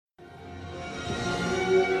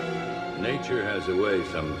Nature has a way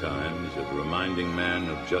sometimes of reminding man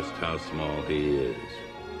of just how small he is.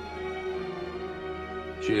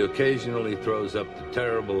 She occasionally throws up the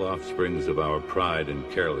terrible offsprings of our pride and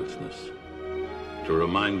carelessness to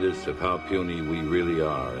remind us of how puny we really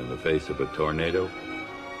are in the face of a tornado,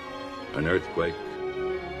 an earthquake,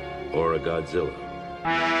 or a Godzilla.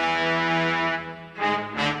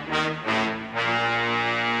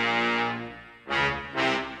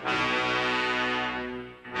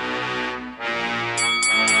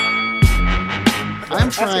 I'm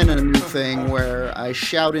trying a new thing where I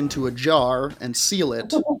shout into a jar and seal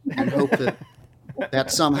it and hope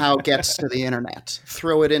that somehow gets to the internet.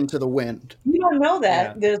 Throw it into the wind. You don't know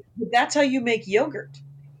that. Yeah. That's how you make yogurt.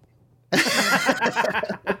 That's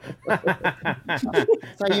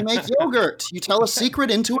how you make yogurt. You tell a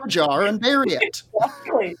secret into a jar and bury it.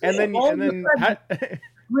 Exactly. And then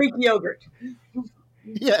Greek yogurt.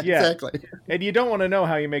 Yeah, exactly. And you don't want to know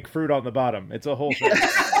how you make fruit on the bottom. It's a whole thing.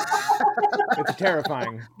 It's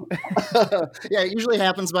terrifying. Yeah, it usually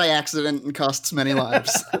happens by accident and costs many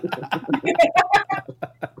lives.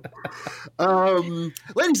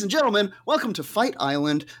 Ladies and gentlemen, welcome to Fight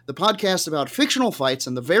Island, the podcast about fictional fights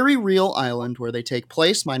on the very real island where they take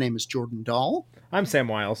place. My name is Jordan Dahl. I'm Sam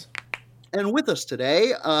Wiles. And with us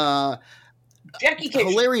today, Jackie Cation.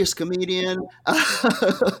 Hilarious comedian, fellow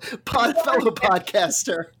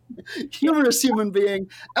podcaster, humorous human being,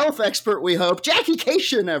 elf expert, we hope, Jackie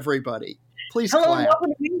Cation, everybody. Please Hello, clap.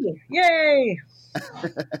 welcome to me. Yay! I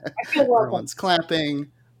feel welcome. Everyone's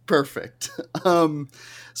clapping. Perfect.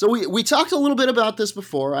 So we talked a little bit about this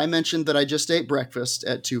before. I mentioned that I just ate breakfast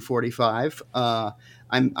at 2:45.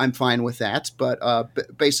 I'm fine with that.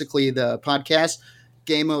 But basically, the podcast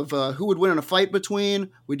game of who would win in a fight between.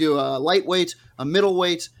 We do a lightweight, a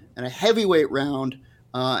middleweight, and a heavyweight round.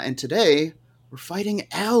 And today we're fighting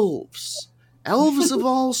elves. Elves of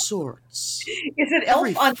all sorts. Is it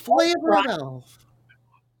elf on flavor of elf?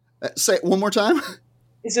 Say it one more time.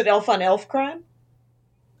 Is it elf on elf crime?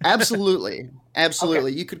 Absolutely. Okay.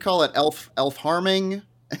 You could call it elf harming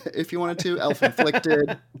if you wanted to. Elf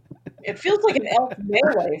inflicted. It feels like an elf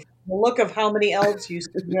melee. The look of how many elves you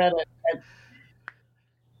get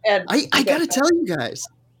at I gotta tell you guys,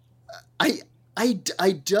 I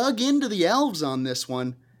dug into the elves on this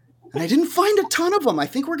one, and I didn't find a ton of them. I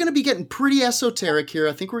think we're going to be getting pretty esoteric here.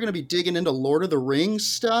 I think we're going to be digging into Lord of the Rings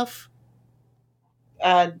stuff.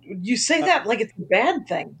 You say that like it's a bad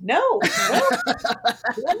thing. No. Let us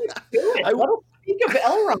do it. Let us speak of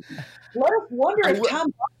Elrond. Let us wonder if Tom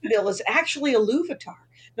Bombadil is actually a Luvatar.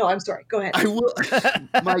 No, I'm sorry. Go ahead. I will.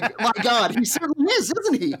 My God, he certainly is,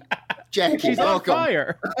 isn't he? Jackie, she's welcome. On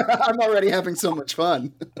fire. I'm already having so much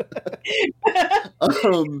fun.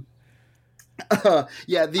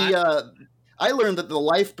 I learned that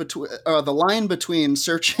the line between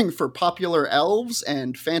searching for popular elves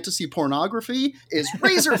and fantasy pornography is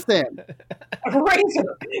razor thin.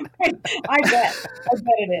 Razor. I bet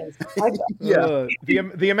it is. Yeah.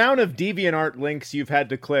 The amount of DeviantArt links you've had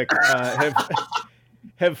to click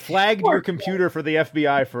have flagged your computer for the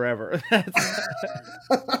FBI forever.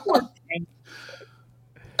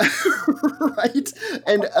 Right?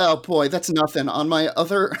 And oh boy, that's nothing. On my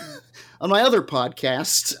other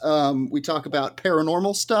podcast, we talk about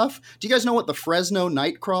paranormal stuff. Do you guys know what the Fresno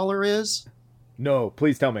Nightcrawler is? No,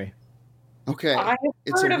 please tell me. Okay. I have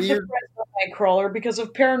heard of the Fresno Nightcrawler because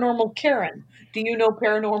of Paranormal Karen. Do you know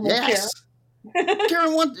Paranormal Karen?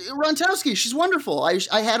 Karen Rontowski. She's wonderful.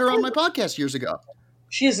 I had her on my podcast years ago.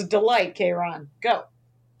 She is a delight, Karen. Go.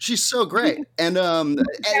 She's so great. And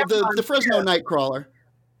the Fresno Nightcrawler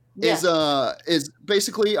is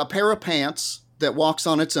basically a pair of pants that walks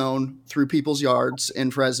on its own through people's yards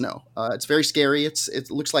in Fresno. It's very scary.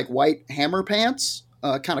 It looks like white hammer pants,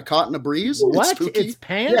 kind of caught in a breeze. What? It's spooky. It's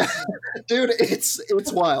pants? Yeah. Dude,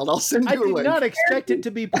 it's wild. I'll send you a link. I did not expect it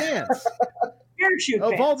to be pants. Parachute of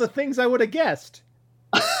pants. all the things I would have guessed.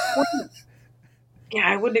 Yeah,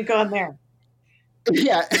 I wouldn't have gone there.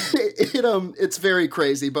 Yeah, it's very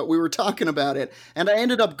crazy, but we were talking about it, and I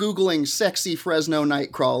ended up Googling sexy Fresno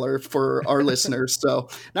Nightcrawler for our listeners, so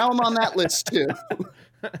now I'm on that list too.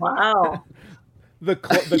 Wow. The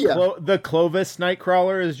Clovis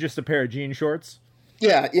Nightcrawler is just a pair of jean shorts?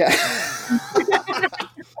 Yeah. Yeah.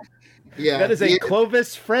 That is a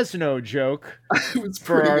Clovis Fresno joke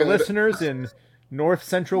for our listeners in North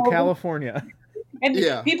Central California. And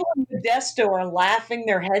people in Modesto are laughing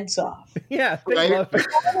their heads off. Yeah, they love it.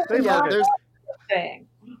 They love it.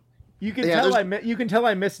 You can tell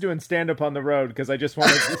I miss doing stand up on the road because I just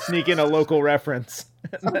wanted to sneak in a local reference.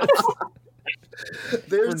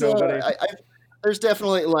 There's There's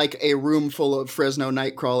definitely like a room full of Fresno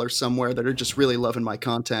Nightcrawlers somewhere that are just really loving my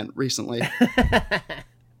content recently.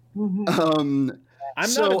 I'm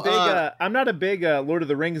not a big Lord of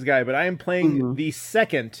the Rings guy, but I am playing the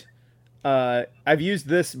second. I've used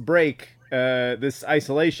this break, this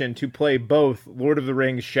isolation, to play both Lord of the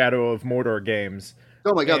Rings Shadow of Mordor games.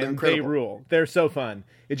 Oh my god, they're incredible. They rule. They're so fun.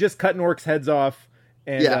 It's just cutting orcs' heads off,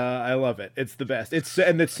 and I love it. It's the best. It's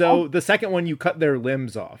the second one you cut their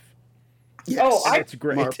limbs off. Yes. That's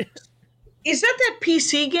great. Is that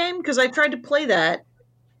PC game? Because I tried to play that.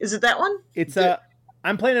 Is it that one? It's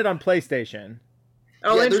I'm playing it on PlayStation.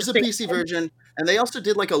 Oh, yeah, there's a PC version, and they also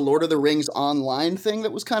did like a Lord of the Rings online thing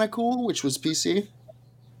that was kind of cool, which was PC.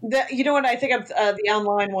 You know what? I think of the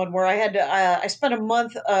online one where I had to. I spent a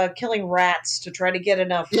month killing rats to try to get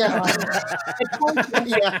enough. Yeah.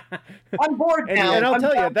 I'm bored now. And I'll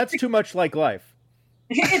tell you, that's too much like life.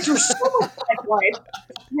 It's so much like life.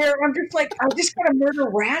 Where I'm just like, I just gotta murder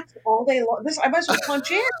rats all day long. I might as well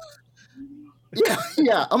punch in.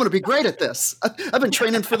 Yeah, I'm gonna be great at this. I've been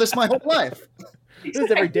training for this my whole life. This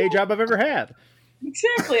is every day job I've ever had.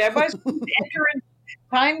 Exactly. I might as well enter in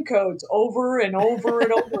time codes over and over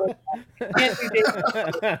and over. Can't do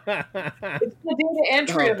data. It's the data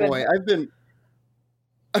entry of it. Boy,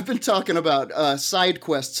 I've been talking about side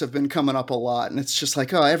quests have been coming up a lot, and it's just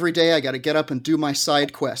like, every day I got to get up and do my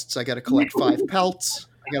side quests. I got to collect 5 pelts.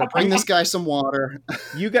 I got to bring this guy some water.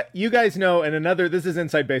 You guys know, and this is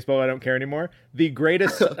inside baseball. I don't care anymore. The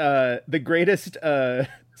greatest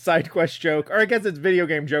side quest joke, or I guess it's video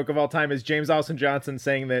game joke of all time, is James Austin Johnson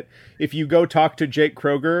saying that if you go talk to Jake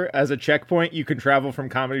Kroger as a checkpoint, you can travel from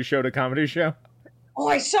comedy show to comedy show. Oh,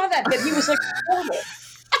 I saw that he was like,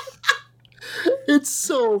 it's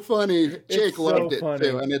so funny. Jake loved it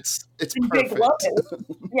too, and it's perfect. Jake loved it.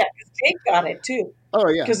 Yeah, Jake got it too. Oh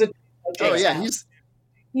yeah,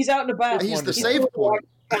 he's out and about. He's the save point.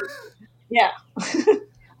 Yeah.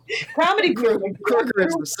 Comedy Bureau. Kroger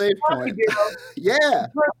is the save point. Yeah.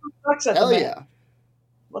 Hell yeah.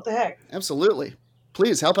 What the heck? Absolutely.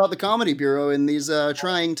 Please help out the Comedy Bureau in these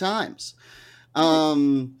trying times.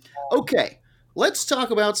 Okay, let's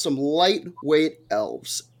talk about some lightweight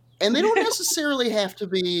elves. And they don't necessarily have to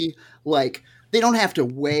be they don't have to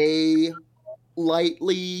weigh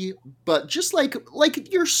lightly, but just like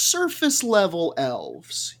your surface level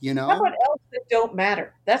elves, you know? How about elves that don't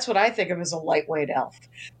matter? That's what I think of as a lightweight elf.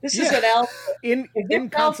 This is an elf.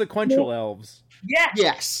 Inconsequential elves. Yeah.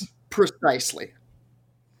 Yes, precisely.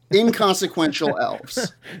 Inconsequential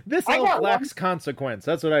elves. This elf lacks consequence.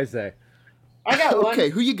 That's what I say. I got one. Okay,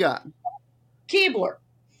 who you got? Keebler.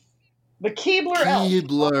 The Keebler elf.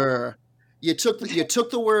 Keebler. You took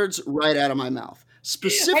the words right out of my mouth.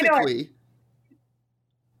 Specifically,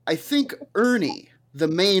 I think Ernie, the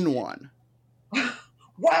main one.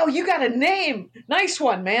 Wow, you got a name. Nice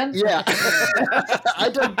one, man. Yeah.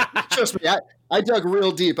 Trust me, I dug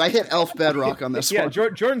real deep. I hit elf bedrock on this one. Yeah,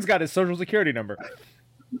 Jordan's got his social security number.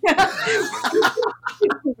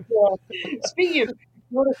 Speaking of,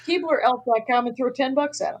 go to KeeblerElf.com and throw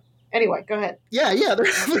 $10 at him. Anyway, go ahead. Yeah.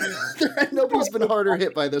 Nobody's been harder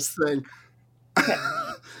hit by this thing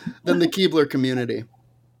than the Keebler community.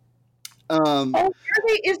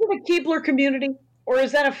 Is it a Keebler community, or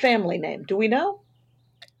is that a family name? Do we know?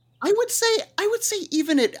 I would say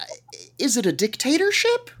even is it a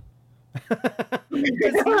dictatorship? Does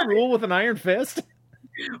he rule with an iron fist?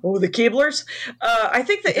 Oh, the Keeblers. I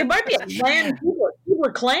think that it might be a clan.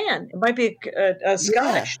 Keebler clan. It might be a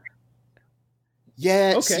Scottish.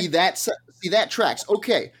 Yeah. Okay. See that tracks.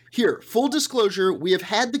 Okay, here, full disclosure, we have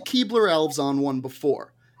had the Keebler elves on one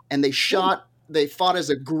before, and they fought as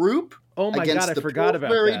a group. Oh my against god, I the forgot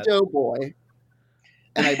about Pillsbury that. Doughboy,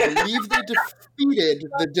 and I believe they defeated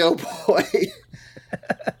the Doughboy.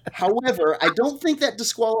 However, I don't think that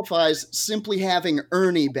disqualifies simply having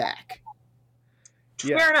Ernie back.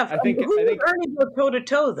 Yeah, Fair enough. Who did Ernie go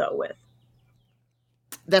toe-to-toe, though, with?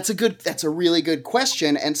 That's a really good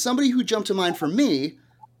question, and somebody who jumped to mind for me,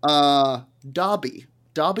 Dobby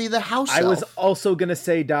the house elf. I was also gonna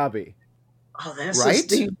say Dobby. Oh,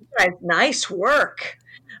 you guys, nice work.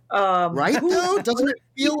 Right though, doesn't it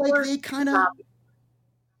feel like they kind of?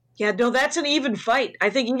 Yeah, no, that's an even fight. I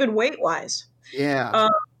think even weight-wise. Yeah,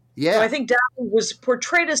 So I think Dobby was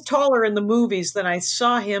portrayed as taller in the movies than I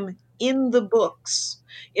saw him in the books.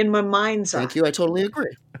 In my mind's eye. Thank you. I totally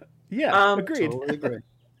agree. Yeah, agreed. Totally agree.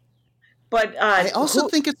 But I also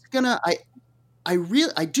think it's gonna.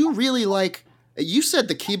 I do really like. You said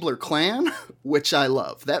the Keebler clan, which I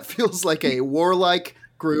love. That feels like a warlike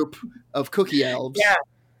group of cookie elves. Yeah.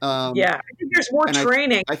 I think there's more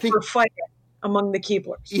training for fighting among the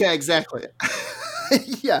Keeblers. Yeah, exactly.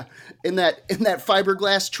 Yeah, in that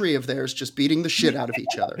fiberglass tree of theirs, just beating the shit out of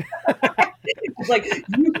each other. It's like,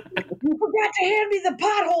 you forgot to hand me the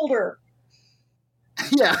pot holder.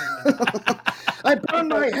 Yeah. I burned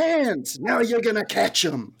my hands. Now you're going to catch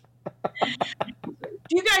them.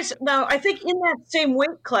 Do you guys, now, I think in that same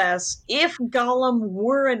weight class, if Gollum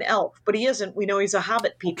were an elf, but he isn't, we know he's a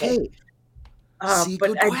hobbit people. Okay.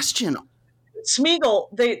 Good question. Smeagol,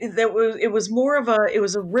 it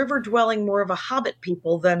was a river dwelling, more of a hobbit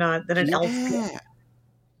people than an elf people.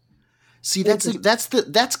 See,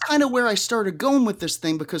 that's kind of where I started going with this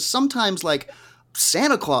thing, because sometimes, like,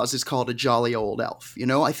 Santa Claus is called a jolly old elf. You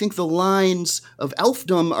know, I think the lines of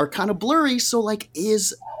elfdom are kind of blurry. So, like,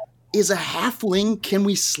 is a halfling? Can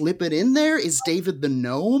we slip it in there? Is David the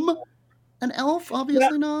gnome an elf?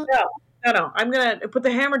 Obviously not. No. I'm gonna put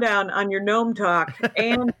the hammer down on your gnome talk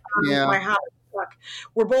and my hobbit talk.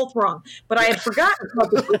 We're both wrong, but I had forgotten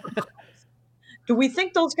about the. Do we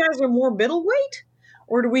think those guys are more middleweight,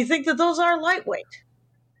 or do we think that those are lightweight?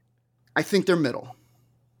 I think they're middle.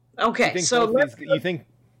 Okay, so you think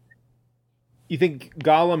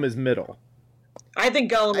Gollum is middle? I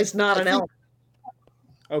think Gollum is not an elf.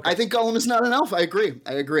 Okay. I think Gollum is not an elf. I agree.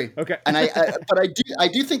 Okay. And but I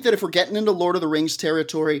do think that if we're getting into Lord of the Rings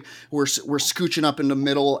territory, we're scooching up into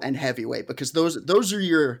middle and heavyweight, because those are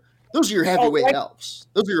your heavyweight elves.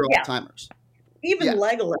 Those are your all timers. Even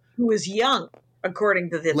Legolas, who is young,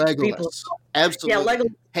 according to the people. Absolutely. Yeah,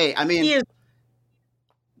 Legolas. Hey, I mean, he is,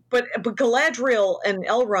 but Galadriel and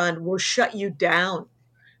Elrond will shut you down.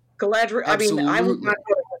 Galadriel. Absolutely. I mean, I would not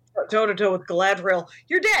go toe to toe with Galadriel.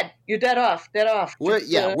 You're dead. You're dead off.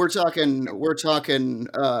 We're talking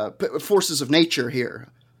forces of nature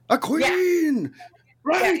here. A queen,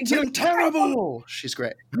 right and terrible. She's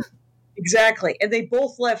great. Exactly, and they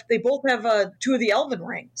both have 2 of the elven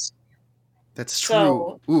rings. That's true.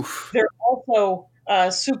 So oof. They're also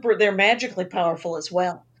they're magically powerful as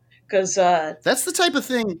well. Because that's the type of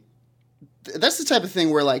thing. That's the type of thing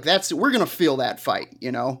where, like, we're gonna feel that fight.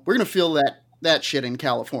 You know, we're gonna feel that shit in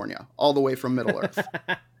California, all the way from Middle Earth.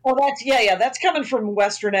 Well, that's coming from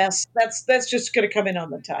Western S. That's just gonna come in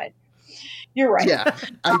on the tide. You're right. Yeah,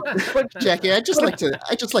 Jackie, I just like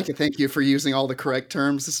to thank you for using all the correct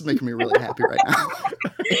terms. This is making me really happy right now.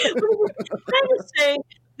 I would say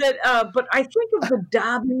that, but I think of the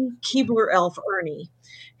Dobby Keebler elf Ernie,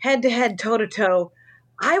 head to head, toe to toe.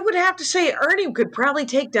 I would have to say Ernie could probably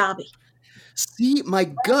take Dobby. See,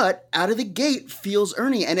 my gut out of the gate feels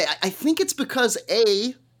Ernie, and I think it's because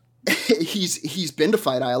he's been to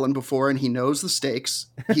Fight Island before and he knows the stakes.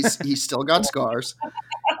 He's still got scars,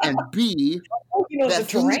 and B, that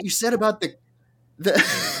thing that you said about the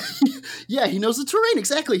yeah, he knows the terrain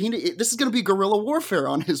exactly. This is going to be guerrilla warfare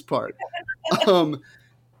on his part.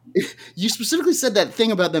 You specifically said that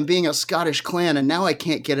thing about them being a Scottish clan, and now I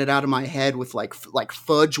can't get it out of my head with like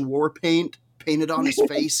fudge war paint painted on his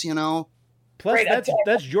face, you know. Plus,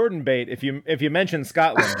 that's Jordan bait. If you mention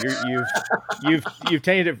Scotland, you've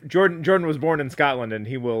tainted it. Jordan was born in Scotland, and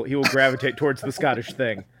he will gravitate towards the Scottish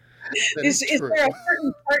thing. Is there a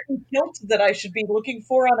certain part and kilt that I should be looking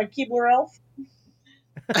for on a Keebler elf?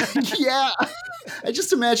 Yeah, I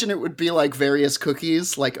just imagine it would be like various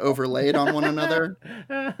cookies, like overlaid on one another.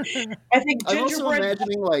 I think I'm also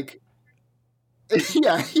imagining like,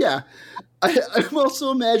 yeah. I'm also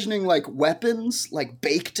imagining like weapons, like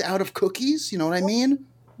baked out of cookies. You know what I mean?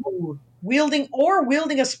 Ooh. Wielding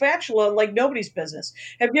a spatula like nobody's business.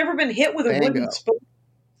 Have you ever been hit with a wooden spoon?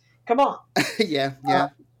 Come on. Yeah,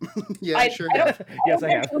 sure. Yes, I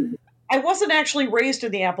have. I wasn't actually raised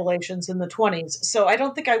in the Appalachians in the 1920s, so I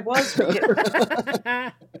don't think I was.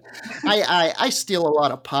 I steal a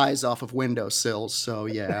lot of pies off of windowsills, so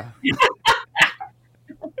yeah.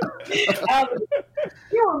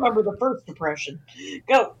 You remember the first depression.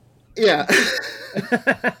 Go. Yeah.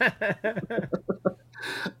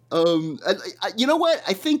 You know what?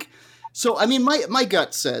 I think so. I mean, my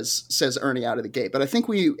gut says Ernie out of the gate, but I think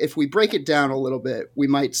if we break it down a little bit, we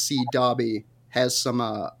might see Dobby has some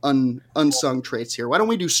unsung traits here. Why don't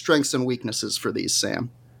we do strengths and weaknesses for these,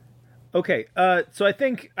 Sam? Okay, so I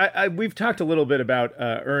think we've talked a little bit about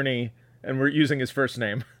Ernie, and we're using his first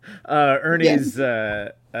name. Ernie's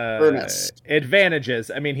advantages.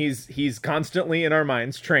 I mean, he's constantly in our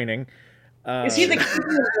minds training. Is he the Laird?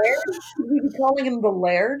 Should we be calling him the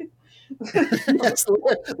Laird? Yes,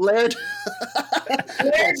 Laird.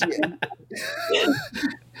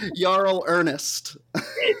 Jarl Ernest.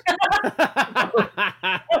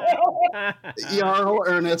 Jarl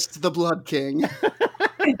Ernest, the Blood King.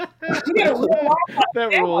 That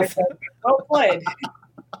rules. Well played.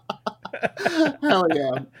 Hell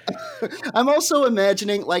yeah. I'm also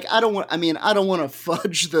imagining, like, I don't want to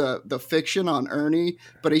fudge the fiction on Ernie,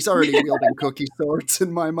 but he's already wielding cookie swords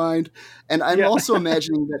in my mind. And I'm also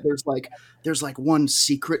imagining that there's like one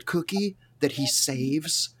secret cookie that he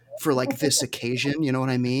saves for like this occasion, you know what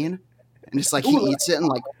I mean? And it's like he eats it and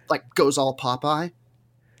like goes all Popeye.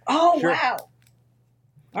 Oh, sure. Wow.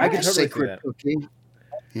 I can totally see that. Cookie.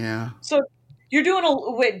 Yeah. So you're doing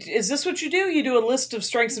is this what you do? You do a list of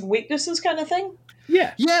strengths and weaknesses kind of thing?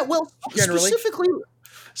 Yeah. Yeah, well,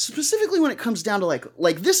 specifically when it comes down to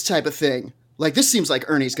like this type of thing, like this seems like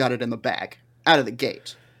Ernie's got it in the bag out of the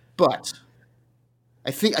gate. But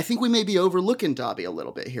I think we may be overlooking Dobby a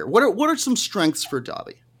little bit here. What are some strengths for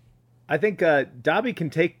Dobby? I think Dobby can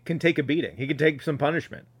take a beating. He can take some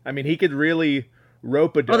punishment. I mean, he could really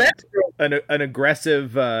rope an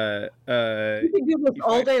aggressive. He could do this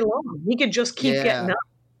all day long. He could just keep getting up.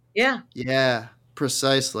 Yeah. Yeah.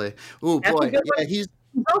 Precisely. Oh boy. Yeah, he's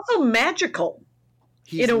also magical.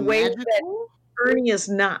 He's in a way that Ernie is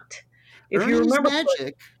not. If Ernie's you remember,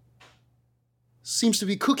 magic seems to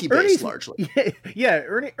be cookie based largely. Yeah,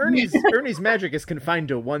 Ernie's magic is confined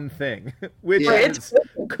to one thing, which is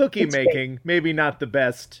cookie making. Maybe not the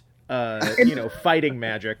best, fighting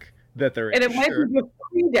magic that there is. And it might be just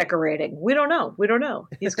pre-decorating. We don't know.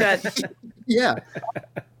 He's got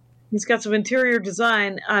He's got some interior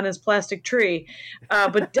design on his plastic tree,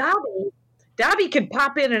 but Dobby can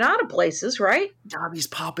pop in and out of places, right? Dobby's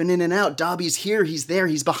popping in and out. Dobby's here. He's there.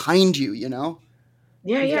 He's behind you. You know.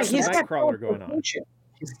 Yeah. He's got Nightcrawler going on.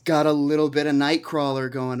 He's got a little bit of Nightcrawler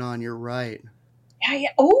going on. You're right. Yeah.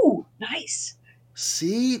 Oh, nice.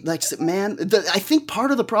 See, like, man, I think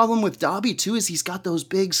part of the problem with Dobby too is he's got those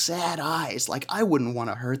big sad eyes. Like, I wouldn't want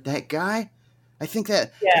to hurt that guy. I think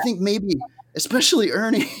maybe, especially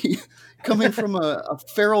Ernie, coming from a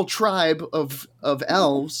feral tribe of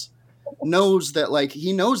elves, knows that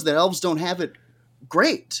elves don't have it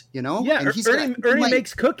great, you know. Yeah, and Ernie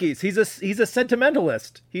makes cookies. He's a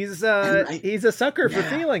sentimentalist. He's a sucker for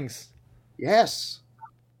feelings. Yes.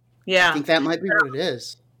 Yeah. I think that might be what it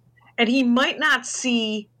is. And he might not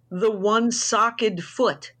see the one socked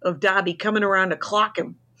foot of Dobby coming around to clock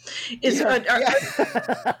him.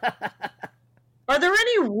 Are there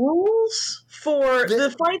any rules for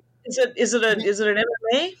the fight? Is it an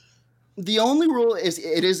MMA? The only rule is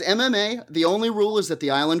it is MMA. The only rule is that the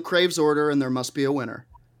island craves order and there must be a winner.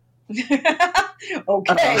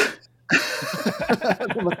 Okay.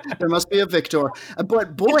 There must be a victor.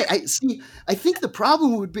 But boy, I think the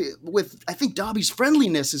problem would be I think Dobby's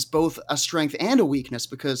friendliness is both a strength and a weakness,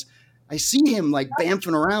 because I see him like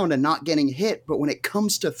bamfing around and not getting hit, but when it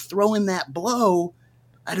comes to throwing that blow,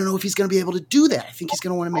 I don't know if he's going to be able to do that. I think he's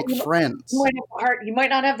going to want to make friends. He might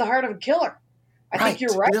not have the heart of a killer. I think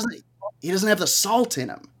you're right. He doesn't have the salt in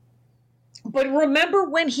him. But remember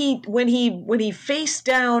when he faced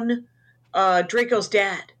down Draco's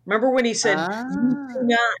dad? Remember when he said, "You do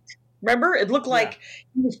not." Remember, it looked like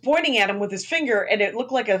he was pointing at him with his finger, and it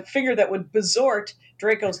looked like a finger that would besort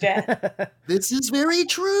Draco's dad. This is very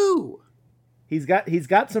true. He's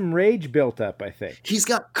got some rage built up, I think. He's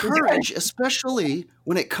got courage, especially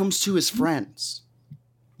when it comes to his friends.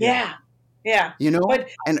 Yeah. You know,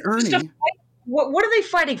 and Ernie. What are they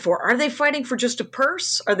fighting for? Are they fighting for just a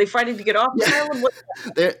purse? Are they fighting to get off the island?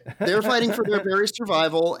 They're fighting for their very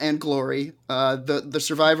survival and glory. The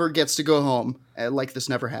survivor gets to go home like this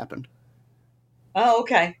never happened. Oh,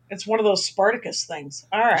 okay. It's one of those Spartacus things.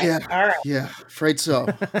 All right. Yeah, afraid so.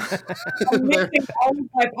 I'm mixing all of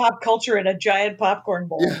my pop culture in a giant popcorn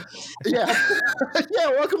bowl. Yeah.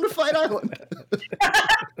 Welcome to Fight Island.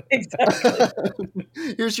 Exactly.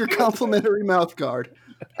 Here's your complimentary mouth guard.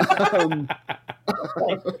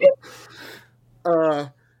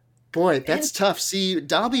 Boy, that's tough. See,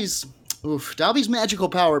 Dobby's magical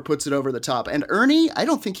power puts it over the top. And Ernie, I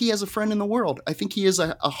don't think he has a friend in the world. I think he is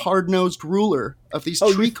a hard-nosed ruler of these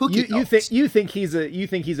tree cookie elves. You think he's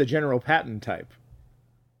a General Patton type?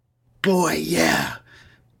 Boy, yeah.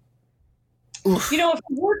 Oof. You know, if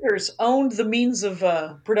the workers owned the means of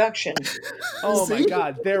production. Oh my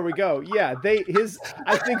God! There we go. Yeah,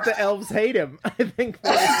 I think the elves hate him. I think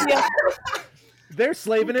they're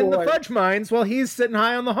slaving in the fudge mines while he's sitting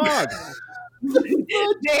high on the hog.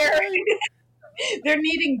 They're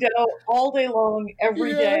kneading dough all day long,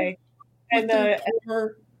 every day, and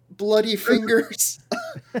bloody fingers.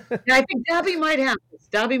 I think Dobby might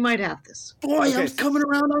have this. Boy, okay. I'm coming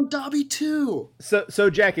around on Dobby too. So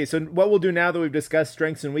Jackie, what we'll do now that we've discussed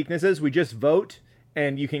strengths and weaknesses, we just vote,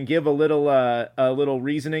 and you can give a little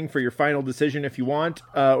reasoning for your final decision if you want,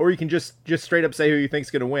 or you can just straight up say who you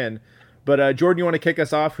think's going to win. But Jordan, you want to kick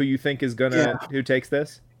us off? Who you think is who takes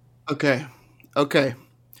this? Okay.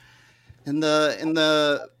 In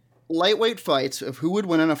the lightweight fight of who would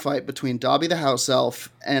win in a fight between Dobby the house elf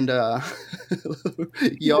and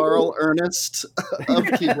Jarl Ernest of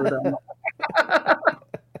Keebler,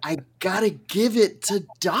 I gotta give it to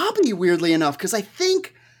Dobby. Weirdly enough, because I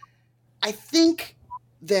think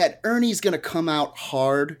that Ernie's gonna come out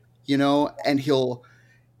hard, and he'll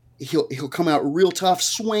come out real tough,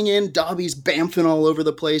 swinging. Dobby's bamfing all over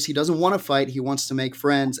the place. He doesn't want to fight. He wants to make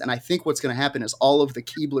friends. And I think what's going to happen is all of the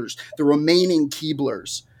Keeblers, the remaining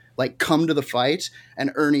Keeblers, like come to the fight.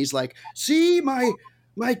 And Ernie's like, see, my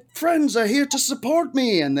friends are here to support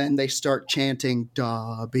me. And then they start chanting,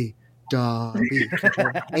 Dobby, Dobby.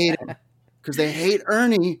 Because they hate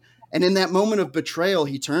Ernie. And in that moment of betrayal,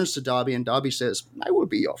 he turns to Dobby and Dobby says, I will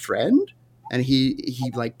be your friend. And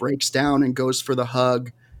he like breaks down and goes for the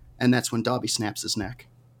hug. And that's when Dobby snaps his neck.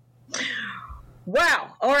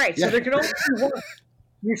 Wow. All right. So there can only be one.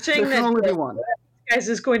 You're saying that only be one. Guys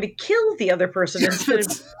is going to kill the other person instead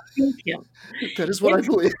of shoot him. That is what I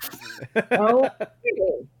believe. I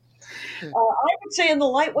would say in the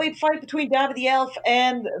lightweight fight between Dobby the Elf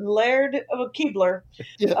and Laird of Keebler,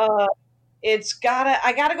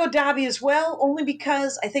 I gotta go Dobby as well, only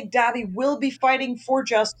because I think Dobby will be fighting for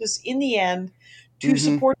justice in the end to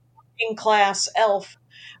support the working class elf.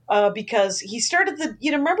 Because he started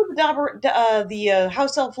remember the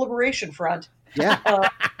House Elf Liberation Front? Yeah.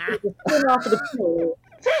 The spin-off of the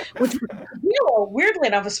which was, weirdly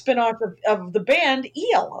enough, a spin-off of the band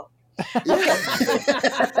ELO.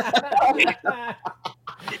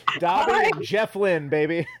 Dobby and Jeff Lynne,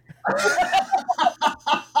 baby.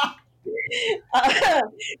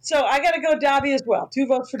 So I got to go Dobby as well. 2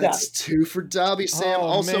 votes for Dobby. That's 2 for Dobby, Sam.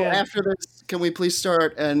 After this, can we please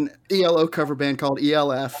start an ELO cover band called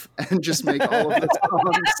ELF and just make all of the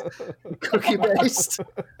songs cookie-based?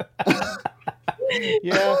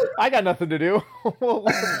 Yeah, I got nothing to do.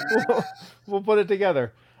 We'll put it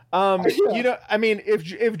together.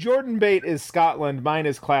 If Jordan Bate is Scotland, mine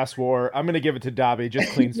is Class War. I'm going to give it to Dobby.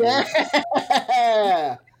 Just clean sweep.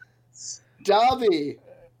 Yeah, Dobby.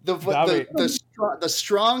 The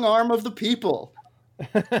strong arm of the people.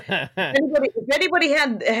 If anybody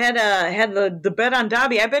had the bet on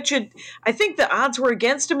Dobby, I think the odds were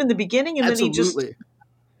against him in the beginning, and Absolutely. then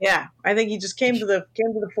he just I think he just came to the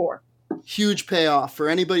fore. Huge payoff for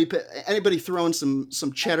anybody throwing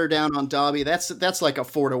some cheddar down on Dobby. That's like a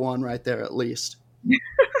 4-1 right there at least.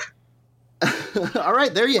 All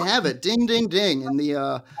right, there you have it. Ding, ding, ding. In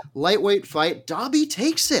the lightweight fight, Dobby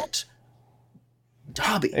takes it.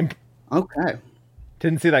 Dobby. Okay.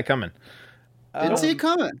 Didn't see that coming. Didn't see it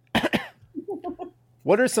coming.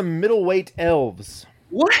 What are some middleweight elves?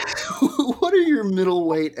 What are your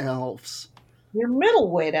middleweight elves? Your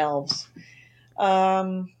middleweight elves.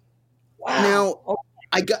 Wow. Now,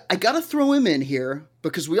 I got to throw him in here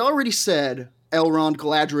because we already said Elrond,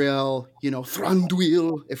 Galadriel,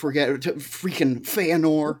 Thranduil, if we're getting freaking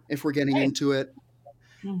Feanor, if we're getting into it.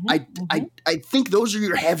 I think those are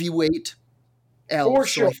your heavyweight elves. For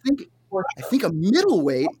sure. So I think a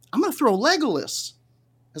middleweight. I'm going to throw Legolas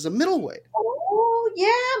as a middleweight. Oh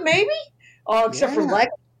yeah, maybe. Oh, except for Legolas.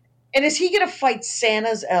 And is he going to fight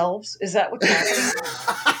Santa's elves? Is that what's happening?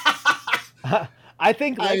 I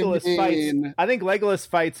think Legolas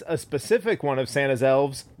fights a specific one of Santa's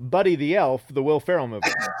elves, Buddy the Elf, the Will Ferrell movie.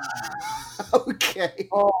 Okay.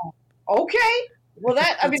 Oh, okay. Well,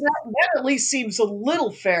 that at least seems a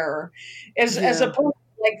little fairer, as opposed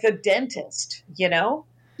to like the dentist,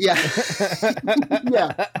 Yeah.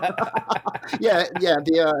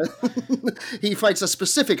 He fights a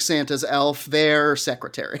specific Santa's elf, their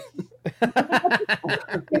secretary.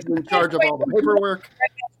 He's in charge of all the paperwork.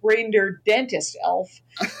 Reindeer dentist elf.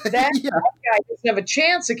 That guy doesn't have a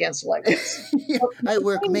chance against Legolas. I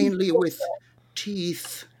work mainly with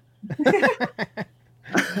teeth.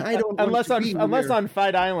 I don't unless on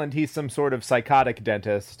Fight Island he's some sort of psychotic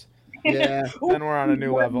dentist. Yeah. Then we're on a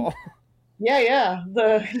new level. Yeah.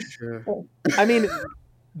 Sure. I mean,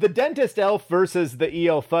 the dentist elf versus the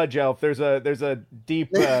E.L. Fudge elf. There's a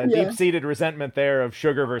deep-seated resentment there of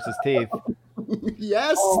sugar versus teeth.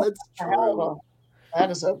 Yes, that's true. That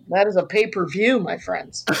is a pay-per-view, my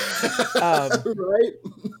friends. Right.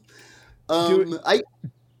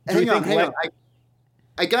 Hang on.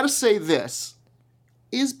 I gotta say this: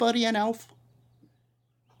 is Buddy an elf?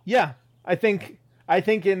 Yeah, I think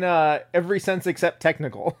in every sense except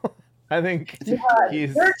technical. I think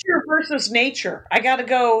he's nurture versus nature. I gotta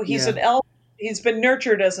go. He's an elf. He's been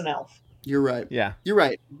nurtured as an elf. You're right. Yeah, you're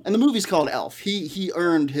right. And the movie's called Elf. He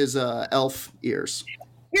earned his elf ears.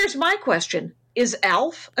 Here's my question: is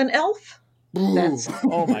Alf an elf?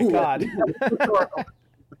 Oh my god.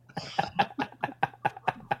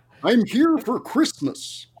 I'm here for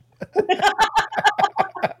Christmas.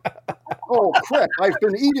 Oh, crap. I've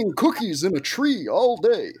been eating cookies in a tree all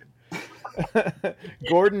day.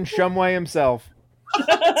 Gordon Shumway himself.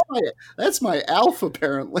 That's my Alf,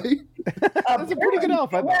 apparently. That's a pretty good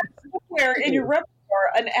Alf. Somewhere in your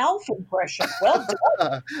repertoire, an Alf impression. Well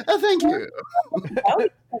done. Thank you.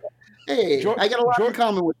 Hey, I got a lot in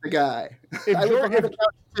common with the guy. I live on the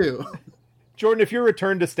couch, too. Jordan, if your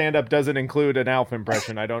return to stand-up doesn't include an Alf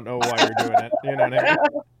impression, I don't know why you're doing it. You know what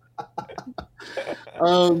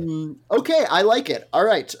I mean? Okay, I like it. All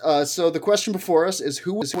right. So the question before us is,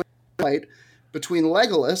 who was fight between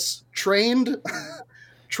Legolas, trained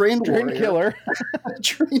warrior, killer,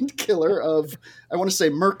 trained killer of, I want to say,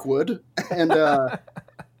 Mirkwood,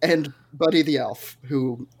 and Buddy the Elf,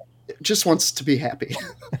 who just wants to be happy.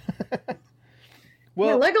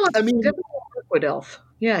 Well, yeah, Legolas, I mean, definitely a Mirkwood elf.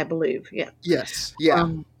 Yeah, I believe. Yeah. Yes. Yeah.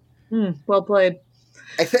 Well played.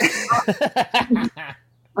 I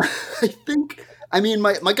think. I mean,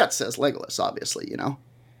 my gut says Legolas. Obviously, you know.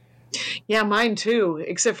 Yeah, mine too.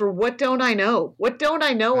 Except for what don't I know? What don't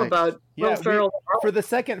I know about Will Ferrell? For the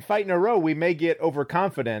second fight in a row, we may get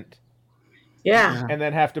overconfident. Yeah. And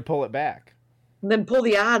then have to pull it back. And then pull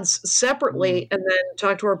the odds separately, and then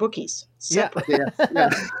talk to our bookies separately. Yeah.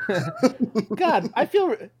 God, I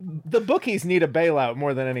feel the bookies need a bailout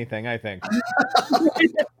more than anything. I think.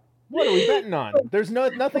 What are we betting on? There's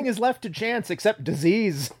nothing is left to chance except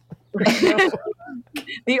disease.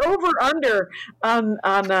 The over/under on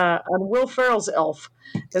Will Ferrell's elf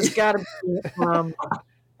has got to be.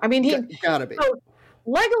 I mean, he got to be. So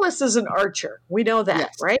Legolas is an archer. We know that,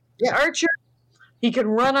 yes. right? Yeah. Archer. He can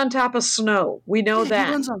run on top of snow. We know that.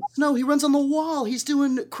 He runs on snow. He runs on the wall. He's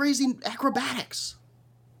doing crazy acrobatics.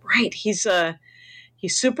 Right. He's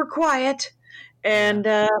super quiet, and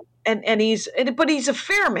he's a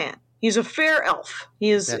fair man. He's a fair elf.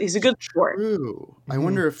 He's a good sport. True. I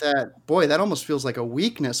wonder if that almost feels like a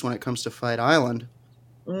weakness when it comes to Fight Island.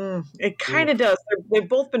 It kind of does. They've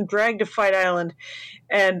both been dragged to Fight Island,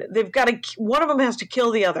 and they've got to. One of them has to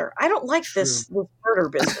kill the other. I don't like this murder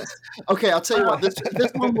business. Okay, I'll tell you what. This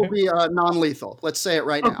one will be non-lethal. Let's say it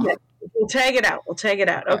right now. We'll tag it out.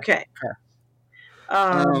 Okay.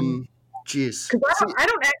 Jeez. Because I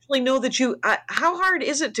don't actually know that you. How hard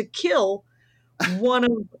is it to kill one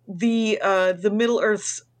of the Middle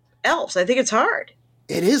Earth's elves? I think it's hard.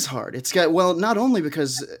 It is hard. It's got not only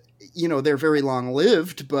because they're very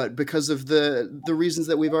long-lived, but because of the reasons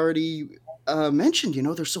that we've already mentioned.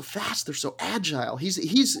 They're so fast, they're so agile.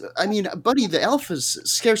 I mean, Buddy the Elf is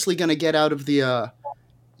scarcely going to get out of the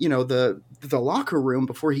the locker room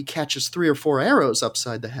before he catches 3 or 4 arrows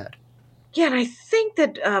upside the head. Yeah, and I think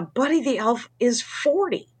that Buddy the Elf is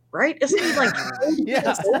 40, right? Isn't he like?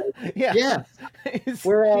 Yeah.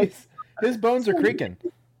 Whereas his bones are creaking.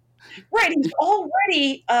 Right, he's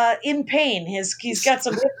already in pain. He's got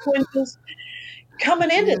some hip twinges coming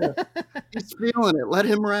into this. He's feeling it. Let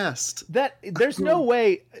him rest. There's no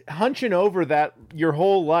way hunching over that your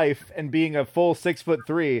whole life and being a full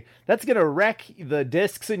 6'3", that's gonna wreck the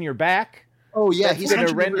discs in your back. Oh yeah, he's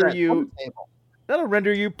gonna render you. That'll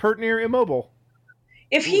render you pert near immobile.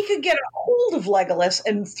 If he could get a hold of Legolas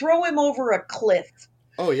and throw him over a cliff.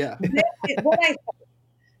 Oh yeah. Then I think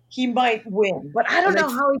he might win, but I don't know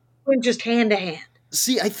how he win just hand to hand.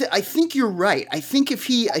 See, I think you're right. I think if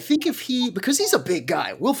he, because he's a big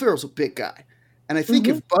guy. Will Ferrell's a big guy, and I think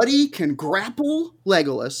if Buddy can grapple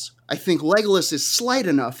Legolas, I think Legolas is slight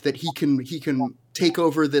enough that he can take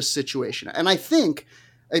over this situation. And I think,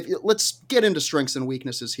 let's get into strengths and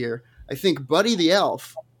weaknesses here. I think Buddy the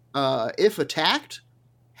Elf, if attacked,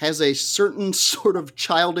 has a certain sort of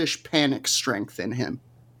childish panic strength in him.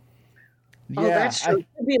 Oh, that's true. It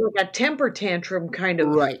could be like a temper tantrum kind of.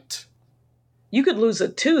 Right. You could lose a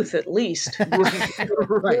tooth at least.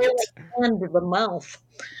 Right. Under the mouth.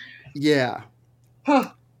 Yeah.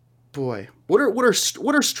 Huh. Boy, what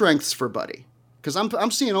are strengths for Buddy? Because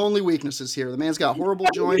I'm seeing only weaknesses here. The man's got horrible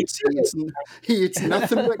joints. He eats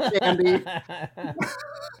nothing but candy.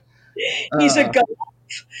 He's a goat.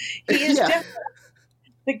 He is definitely.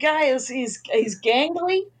 The guy he's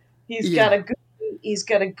gangly. He's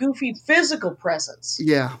got a goofy physical presence.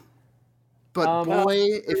 Yeah. But boy,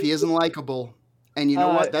 if he isn't likable, and you know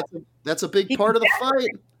what, that's a big part of the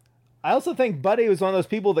fight. I also think Buddy was one of those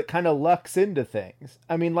people that kind of lucks into things.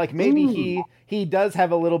 I mean, like maybe he does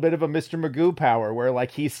have a little bit of a Mr. Magoo power where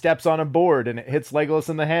like he steps on a board and it hits Legolas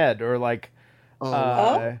in the head, or like, you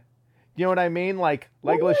know what I mean? Like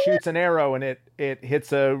Legolas shoots an arrow and it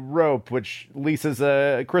hits a rope, which leases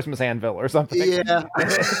a Christmas anvil or something. Yeah.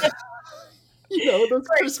 Those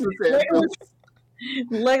Christmas anvils.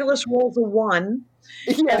 Legolas rolls a 1.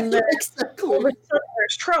 Yeah, and then exactly. all of a sudden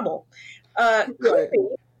there's trouble. Creepy.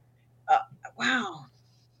 Wow.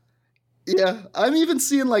 Yeah, I'm even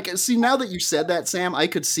seeing now that you said that, Sam, I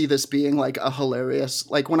could see this being like a hilarious,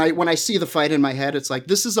 like when I see the fight in my head, it's like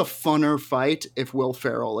this is a funner fight if Will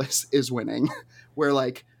Ferrell is winning, where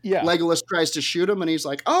Legolas tries to shoot him and he's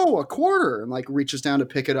like, oh, a quarter, and like reaches down to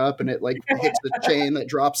pick it up and it like hits the chain that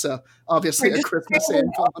drops obviously a Christmas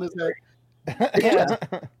anvil on his head. Yeah.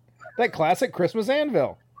 That classic Christmas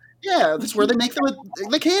anvil. Yeah, that's where they make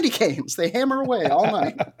the candy canes. They hammer away all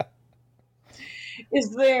night.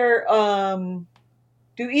 Is there,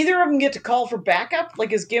 do either of them get to call for backup?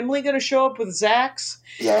 Like, is Gimli going to show up with his axe?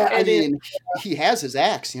 Yeah, I mean, he has his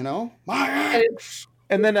axe, My axe!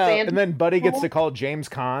 And then Buddy gets to call James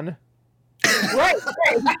Caan. Right.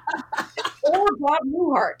 Or Bob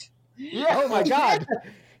Newhart. Yeah, oh my God.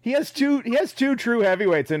 He has two true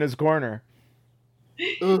heavyweights in his corner.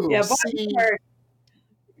 Ooh, yeah, Bob Newhart.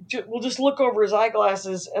 We'll just look over his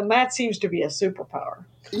eyeglasses, and that seems to be a superpower.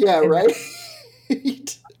 Yeah, right?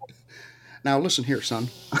 Now listen here, son.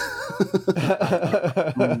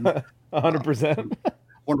 100%.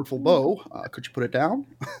 Wonderful bow. Could you put it down?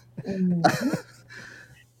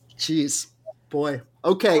 Jeez, boy.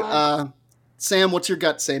 Okay, Sam, what's your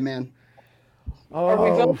gut say, man?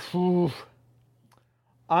 Oh,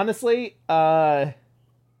 honestly, the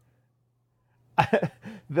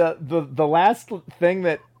last thing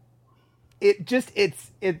that it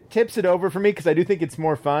tips it over for me, because I do think it's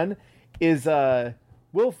more fun, is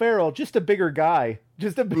Will Ferrell, just a bigger guy,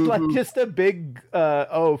 just a big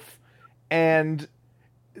oaf, and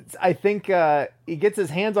I think he gets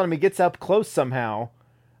his hands on him, he gets up close somehow.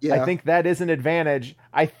 Yeah. I think that is an advantage.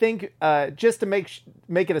 I think just to make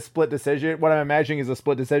it a split decision, what I'm imagining is a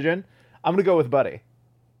split decision, I'm going to go with Buddy.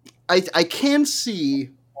 I can see,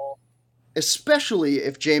 especially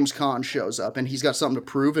if James Caan shows up and he's got something to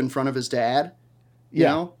prove in front of his dad, you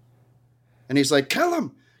know? And he's like, kill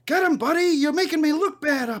him! Get him, buddy! You're making me look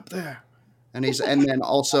bad up there. And then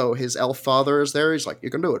also his elf father is there. He's like, you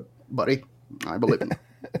can do it, buddy. I believe in you.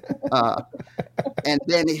 And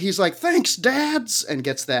then he's like, thanks, dads, and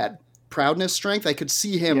gets that proudness strength. I could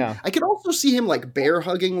see him. Yeah. I could also see him like bear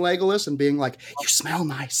hugging Legolas and being like, you smell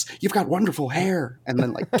nice. You've got wonderful hair. And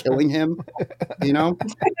then like killing him,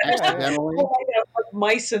 accidentally. Like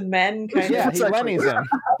mice and men kind of. Yeah, he Lenny's him.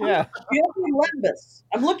 Yeah. You have any Lembas?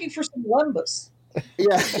 I'm looking for some Lembas.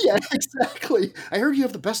 Yeah, exactly. I heard you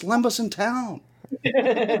have the best Lembas in town.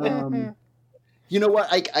 You know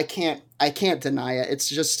what? I can't deny it. It's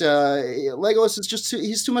just Legolas is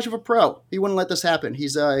he's too much of a pro. He wouldn't let this happen.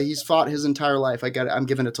 He's fought his entire life. I'm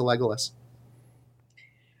giving it to Legolas.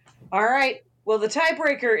 All right. Well, the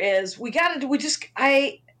tiebreaker is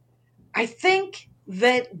I think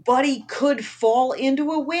that Buddy could fall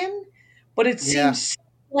into a win, but it seems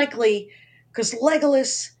likely because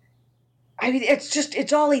Legolas, I mean,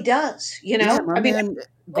 it's all he does, Yeah, man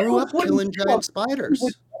grew up killing giant spiders.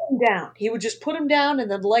 He would just put him down,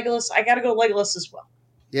 and then Legolas. I got to go Legolas as well.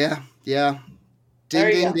 Yeah.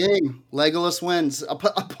 Ding, ding. Legolas wins.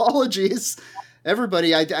 Apologies,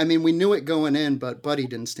 everybody. I mean, we knew it going in, but Buddy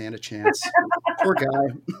didn't stand a chance. Poor guy.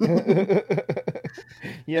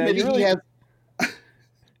 Yeah, maybe he has.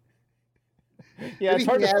 Yeah, it's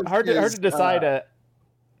hard to decide an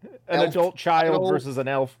adult child versus an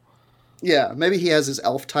elf. Yeah, maybe he has his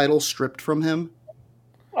elf title stripped from him.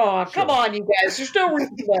 Oh, come on, you guys. There's no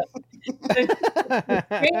reason to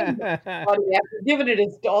after giving it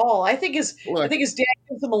his all. I think his dad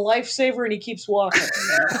gives him a lifesaver and he keeps walking.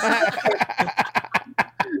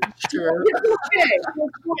 Sure.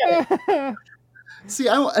 Okay. See,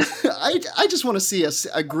 I just want to see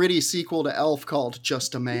a gritty sequel to Elf called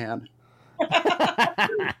Just a Man.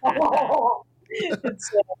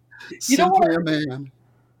 Simply a man.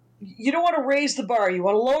 You don't want to raise the bar. You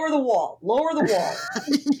want to lower the wall.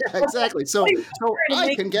 Yeah, exactly. So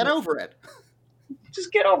I can get over it.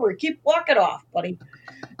 Just get over it. Keep walking off, buddy.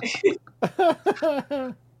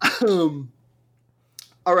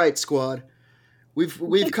 All right, squad.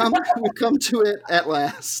 We've come to it at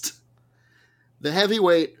last. The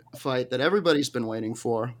heavyweight fight that everybody's been waiting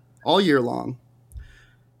for all year long.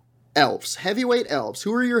 Elves, heavyweight elves.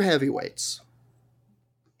 Who are your heavyweights?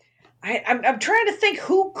 I'm trying to think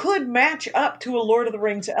who could match up to a Lord of the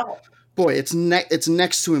Rings elf. Boy, it's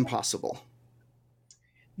next to impossible.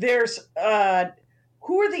 There's who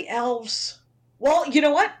are the elves? Well, you know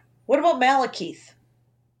what? What about Malekith?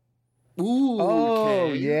 Ooh,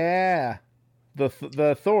 okay. Yeah, the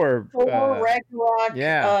Thor. Ragnarok.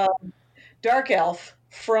 Yeah, dark elf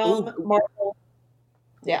from Marvel.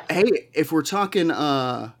 Yeah. Hey, if we're talking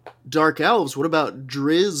dark elves, what about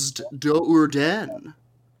Drizzt Do'Urden?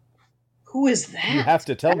 Who is that? You have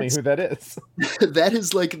to tell me who that is. That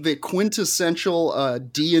is like the quintessential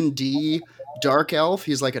D&D dark elf.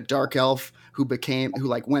 He's like a dark elf who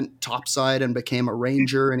went topside and became a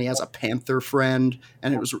ranger, and he has a panther friend,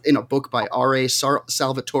 and it was in a book by R.A.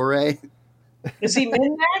 Salvatore. Is he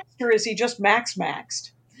min-maxed or is he just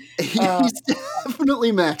max-maxed? He's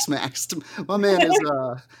definitely max-maxed. My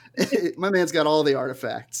man's got all the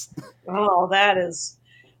artifacts. Oh, that is...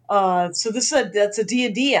 so that's a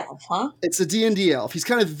D&D elf, huh? It's a D&D elf. He's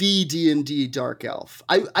kind of the D&D dark elf.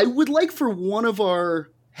 I would like for one of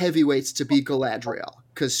our heavyweights to be Galadriel,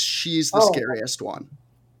 because she's the scariest one.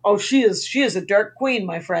 Oh, she is a dark queen,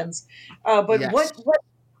 my friends. But yes.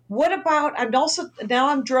 What about? I'm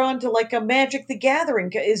drawn to like a Magic the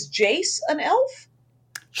Gathering. Is Jace an elf?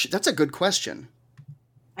 That's a good question.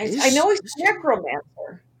 I know he's a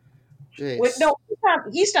necromancer. Jace. Wait, no,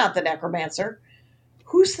 he's not the necromancer.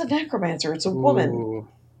 Who's the necromancer? It's a woman.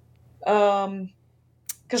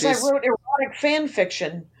 Because I wrote erotic fan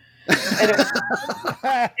fiction. And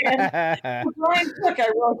Brian Cook, I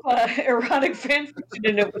wrote erotic fan fiction,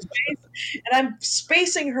 and it was Jace, and I'm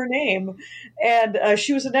spacing her name, and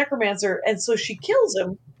she was a necromancer, and so she kills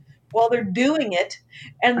him while they're doing it,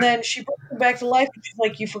 and then she brings him back to life, and she's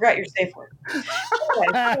like, "You forgot your safe word."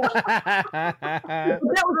 That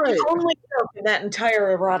was the only joke in that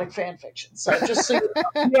entire erotic fan fiction. So just so you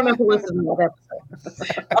don't have to listen to that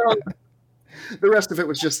episode. The rest of it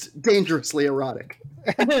was just dangerously erotic.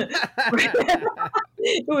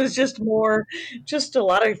 It was just a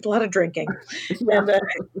lot of drinking. And,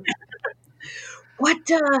 what?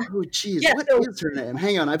 Oh, geez. Yeah, what is her name?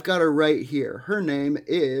 Hang on, I've got her right here. Her name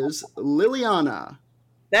is Liliana.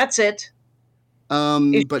 That's it.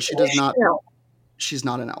 But she does not. She's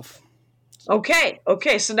not an elf. Okay.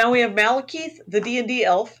 So now we have Malekith, the D&D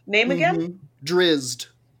elf. Name again? Drizzt.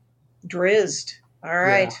 All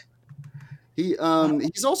right. Yeah.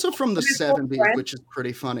 He's also from the 70s, which is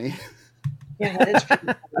pretty funny. Yeah, that is pretty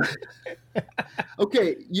funny.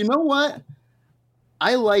 Okay, you know what?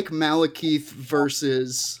 I like Malekith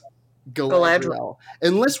versus Galadriel,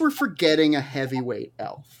 unless we're forgetting a heavyweight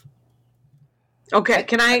elf. Okay,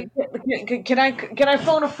 can I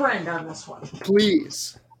phone a friend on this one?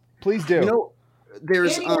 Please do. You know,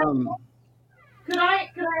 there's Could I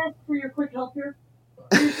ask for your quick help here?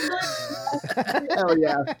 Hell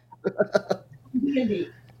yeah. This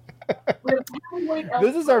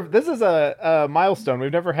is a milestone.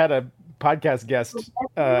 We've never had a podcast guest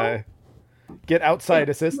get outside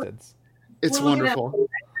assistance. It's wonderful.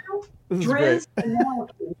 This is great.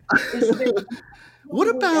 What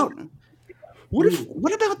about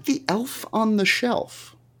the elf on the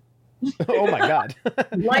shelf? Oh my god!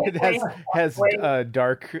 It has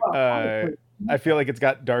dark. I feel like it's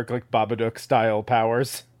got dark, like Babadook style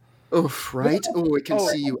powers. Oof, right? Oh, it can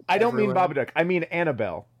see you. I don't mean Babadook. I mean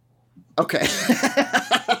Annabelle. Okay.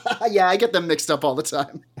 Yeah, I get them mixed up all the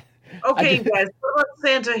time. Okay, guys. What about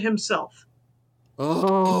Santa himself?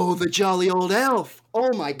 Oh, the jolly old elf!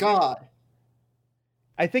 Oh my god!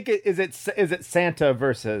 I think is it Santa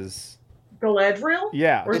versus Galadriel?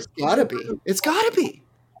 Yeah, it's gotta be.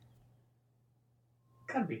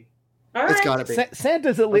 Gotta be. All right. It's gotta be.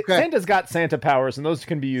 Santa's got Santa powers, and those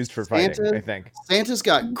can be used for fighting. I think Santa's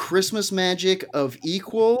got Christmas magic of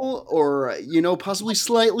equal, or possibly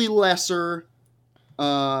slightly lesser.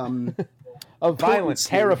 Of violent,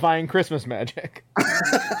 terrifying Christmas magic.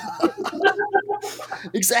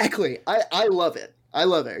 Exactly. I love it.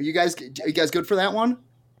 Are you guys good for that one?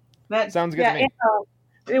 That sounds good to me.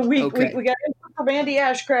 And, we got input from Andy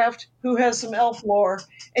Ashcraft, who has some elf lore,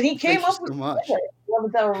 and he came up with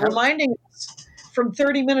reminding us from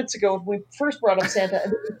 30 minutes ago when we first brought up Santa,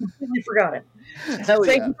 and we completely forgot it. Hell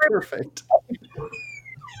yeah! Perfect.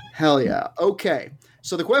 Hell yeah! Okay,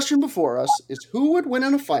 so the question before us is: who would win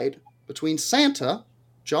in a fight between Santa,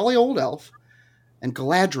 jolly old elf, and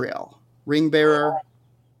Galadriel, ring bearer?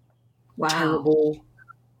 Wow. Terrible.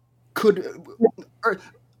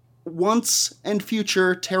 Once and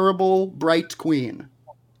future terrible bright queen.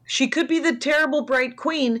 She could be the terrible bright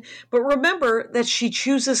queen, but remember that she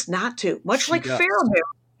chooses not to. Much like Faramir,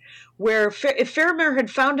 where if Faramir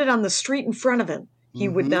had found it on the street in front of him, he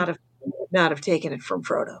would not have taken it from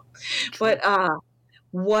Frodo. True.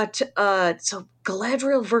 But so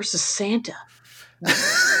Galadriel versus Santa.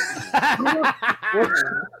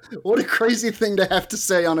 What a crazy thing to have to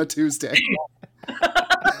say on a Tuesday.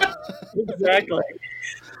 Exactly.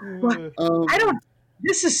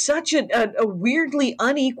 This is such a weirdly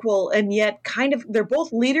unequal, and yet kind of, they're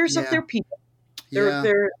both leaders of their people.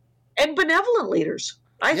 They're and benevolent leaders.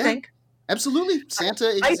 I think. Absolutely. Santa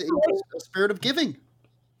is a spirit of giving.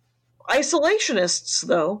 Isolationists,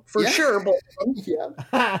 though, for sure. But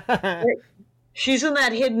Yeah. She's in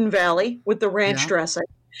that hidden valley with the ranch dressing.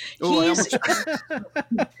 He's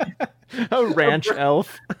a ranch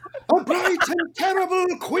elf. A bright and terrible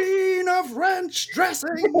queen of ranch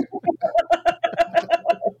dressing.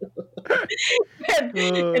 and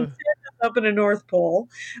Santa's up in the North Pole.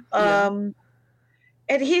 And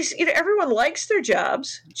he's, everyone likes their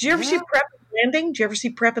jobs. Did you ever see Prep and Landing? Did you ever see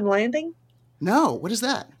Prep and Landing? No. What is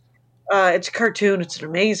that? It's a cartoon. It's an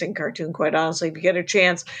amazing cartoon, quite honestly. If you get a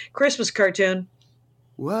chance, Christmas cartoon.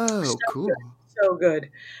 Whoa, cool. So good.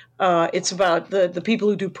 It's about the people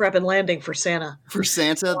who do prep and landing for Santa. For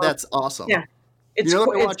Santa? That's awesome. Yeah.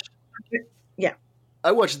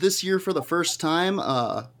 I watched this year for the first time,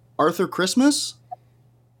 Arthur Christmas.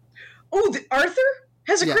 Oh, Arthur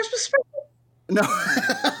has a Christmas special? No.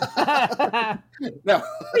 No.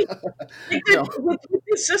 Wait, with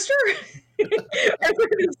his sister? Arthur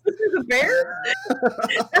and his sister the bear? I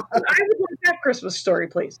would like that Christmas story,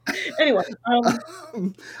 please. Anyway.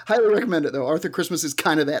 Highly recommend it, though. Arthur Christmas is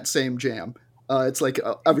kind of that same jam. It's like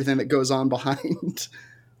everything that goes on behind.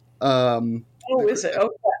 Is it?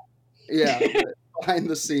 Okay. Yeah, behind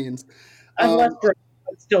the scenes. Unless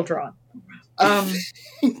it's still drawn.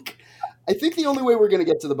 I think the only way we're going to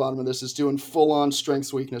get to the bottom of this is doing full-on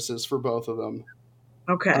strengths weaknesses for both of them.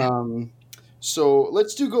 Okay. So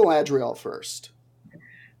let's do Galadriel first.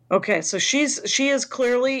 Okay, so she is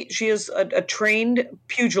a trained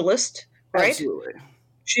pugilist, right? Absolutely.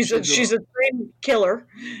 She's a trained killer.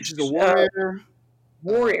 She's a warrior.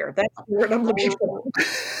 Warrior. That's the word I'm looking for.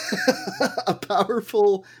 A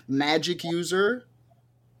powerful magic user.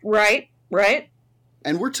 Right.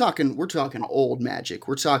 And we're talking old magic.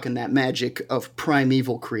 We're talking that magic of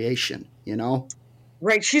primeval creation,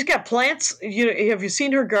 Right. She's got plants. Have you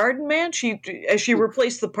seen her garden, man? As she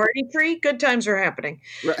replaced the party tree, good times are happening.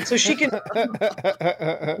 Right. So she can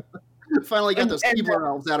finally got those Keebler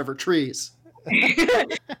elves out of her trees.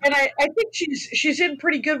 And I think she's in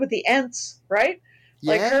pretty good with the Ents, right?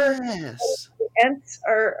 Yes. The Ents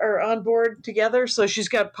are on board together, so she's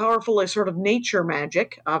got powerful sort of nature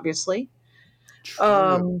magic, obviously.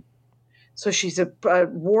 True. So she's a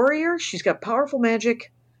warrior. She's got powerful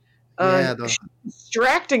magic. She's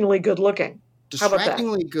distractingly good looking.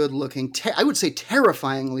 Distractingly good looking. I would say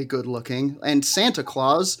terrifyingly good looking. And Santa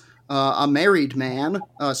Claus, a married man,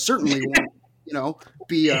 certainly won't,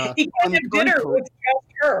 be. He can't have dinner with just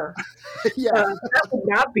her. That would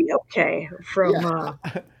not be okay.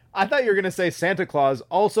 I thought you were going to say Santa Claus,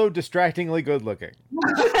 also distractingly good looking.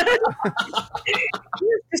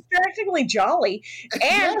 He's distractingly jolly,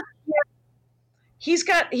 and he's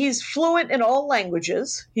fluent in all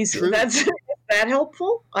languages. Is that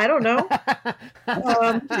helpful? I don't know.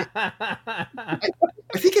 I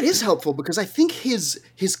think it is helpful because I think his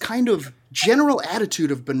kind of general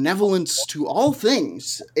attitude of benevolence to all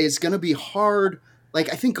things is going to be hard.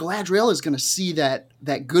 Like, I think Galadriel is going to see that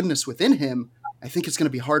goodness within him. I think it's going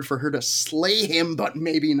to be hard for her to slay him, but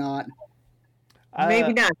maybe not.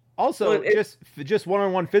 Maybe not. Also, just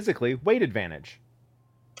one-on-one physically, weight advantage.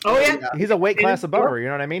 Oh yeah, he's a weight class above her. You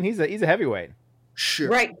know what I mean? He's a heavyweight. Sure.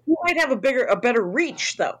 Right. He might have a better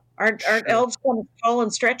reach though. Aren't elves kind of tall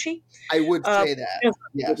and stretchy? I would say that.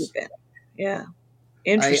 Yes. Yeah.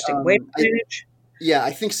 Interesting. Weight advantage.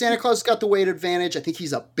 I think Santa Claus got the weight advantage. I think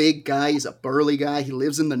he's a big guy. He's a burly guy. He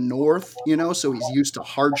lives in the north, so he's used to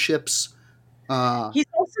hardships. He's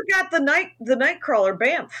also got the Nightcrawler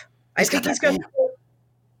Banff. I think he's got.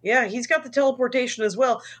 Yeah, he's got the teleportation as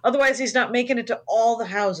well. Otherwise, he's not making it to all the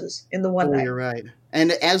houses in the one night. You're right.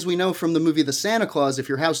 And as we know from the movie The Santa Claus, if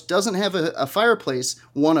your house doesn't have a fireplace,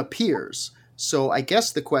 one appears. So I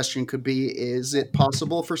guess the question could be, is it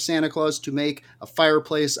possible for Santa Claus to make a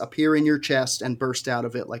fireplace appear in your chest and burst out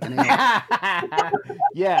of it like an alien?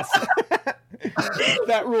 Yes.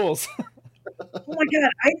 That rules. Oh my God,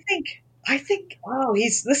 I think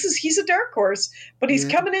he's a dark horse, but he's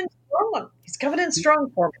coming in strong. He's coming in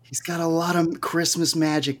strong for me. He's got a lot of Christmas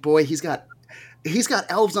magic, boy. He's got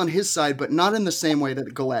elves on his side, but not in the same way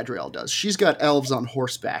that Galadriel does. She's got elves on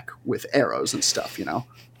horseback with arrows and stuff,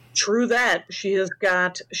 True that. She's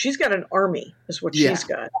got an army, is what she's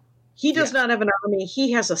got. He does not have an army.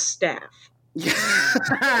 He has a staff.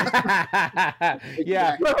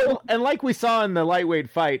 Yeah. Well, and like we saw in the lightweight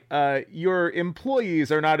fight, your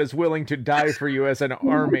employees are not as willing to die for you as an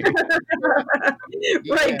army.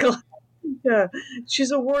 Right. Yeah.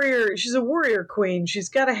 She's a warrior. She's a warrior queen. She's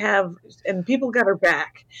got to have, and people got her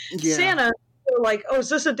back. Yeah. Santa, they're like, oh, is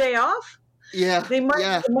this a day off? Yeah. They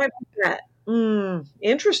might do that.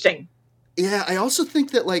 Interesting. Yeah, I also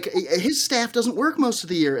think that like his staff doesn't work most of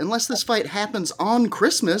the year unless this fight happens on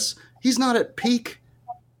Christmas. He's not at peak.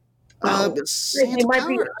 Santa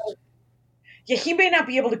powers. He may not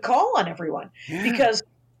be able to call on everyone because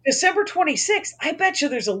December 26th, I bet you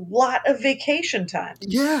there's a lot of vacation time.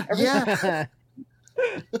 Yeah,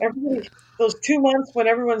 Everybody, those 2 months when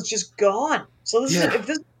everyone's just gone. So if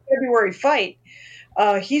this is a February fight,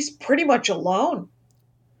 he's pretty much alone.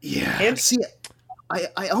 Yeah. See,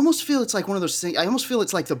 I almost feel it's like one of those things. I almost feel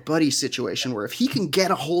it's like the Buddy situation where if he can get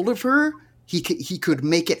a hold of her, he could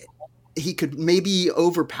make it. He could maybe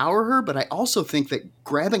overpower her, but I also think that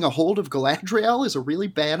grabbing a hold of Galadriel is a really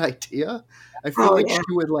bad idea. I feel she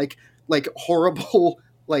would like horrible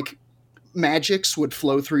like magics would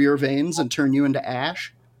flow through your veins and turn you into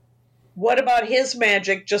ash. What about his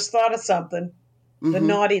magic? Just thought of something. The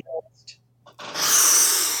naughty list.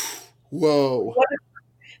 Whoa.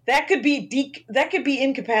 That could be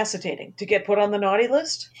incapacitating to get put on the naughty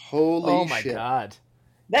list. Holy shit. My God.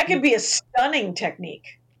 That could be a stunning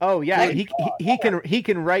technique. Oh yeah, he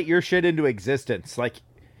can write your shit into existence. Like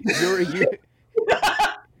you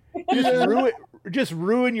just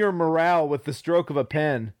ruin your morale with the stroke of a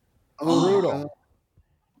pen. Brutal.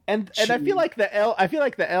 And I feel like the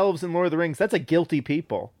elves in Lord of the Rings, that's a guilty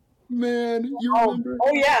people. Man, you remember?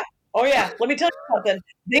 Oh yeah. Let me tell you something.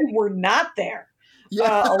 They were not there.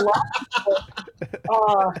 Yeah. A lot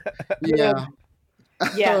of people,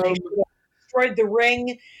 they destroyed the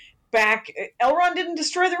ring. Elrond didn't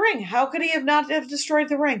destroy the ring. How could he have not have destroyed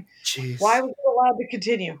the ring? Jeez. Why was it allowed to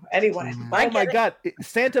continue? Anyway. Oh my God.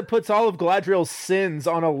 Santa puts all of Galadriel's sins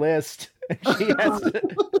on a list. And she has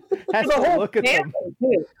to look at them.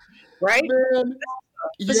 Too, right? Man.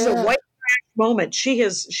 This is a white trash moment. She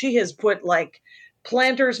has put like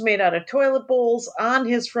planters made out of toilet bowls on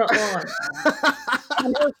his front lawn.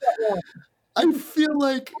 I feel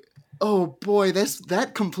like, oh boy,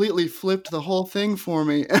 that completely flipped the whole thing for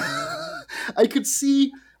me. I could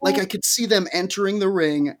see them entering the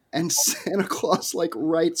ring, and Santa Claus like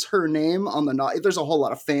writes her name on the knot. There's a whole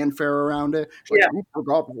lot of fanfare around it. She's like, you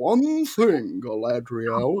forgot one thing,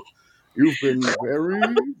 Galadriel. You've been very,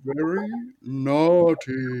 very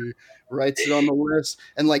naughty. Writes it on the list,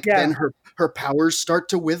 and then her powers start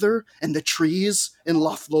to wither, and the trees in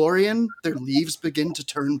Lothlorien, their leaves begin to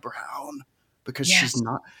turn brown because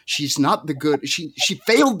she's not the good. She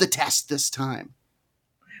failed the test this time.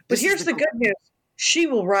 But here's the good news: she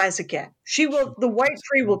will rise again. She will. The white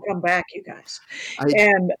tree will come back, you guys. I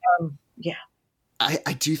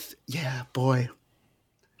do. Boy.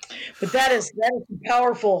 But that is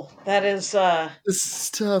powerful. That is. This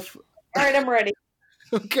is tough. All right, I'm ready.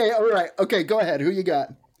 Okay, all right. Okay, go ahead. Who you got?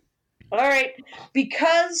 All right,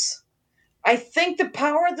 because I think the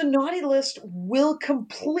power of the naughty list will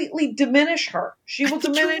completely diminish her. She will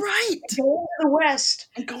diminish. You're right. Go to the West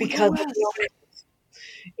because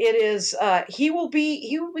it is. He will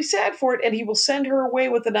be sad for it, and he will send her away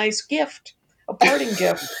with a nice gift, a parting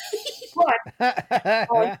gift. But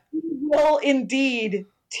he will indeed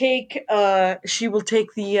take. She will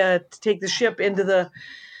take the ship into the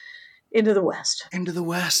West. Into the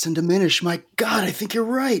West and diminish. My God, I think you're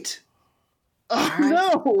right. Oh,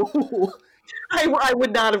 no. I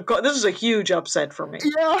would not have gone. This is a huge upset for me.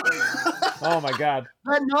 Yeah. Oh, my God.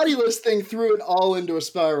 That naughty list thing threw it all into a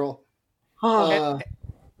spiral. So,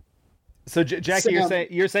 Jackie, Sam,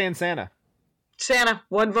 you're saying Santa. Santa.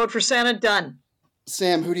 One vote for Santa. Done.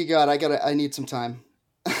 Sam, who do you got? I need some time.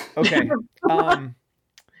 Okay.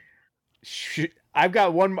 I've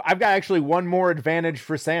got actually one more advantage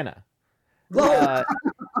for Santa.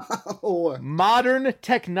 Modern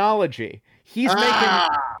technology.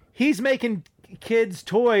 He's making kids'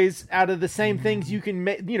 toys out of the same things you can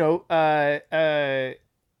make. Northrop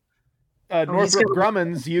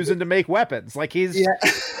Grumman's using to make weapons. Like he's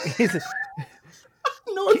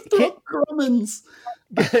Northrop Grumman's.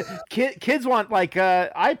 Kids want like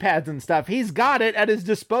iPads and stuff. He's got it at his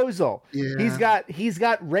disposal. Yeah. He's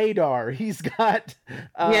got radar. He's got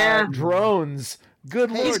drones.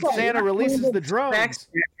 Good Lord, Santa releases the drones.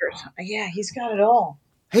 Yeah, he's got it all.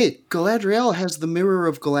 Hey, Galadriel has the mirror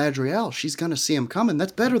of Galadriel. She's gonna see him coming.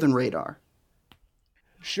 That's better than radar.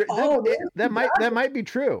 Sure, that might be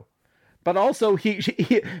true, but also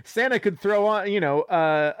Santa could throw on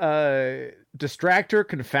distract her,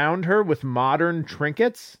 confound her with modern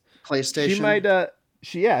trinkets. PlayStation.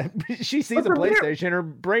 She might. She sees a PlayStation, her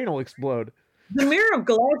brain will explode. The mirror of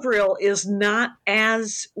Galadriel is not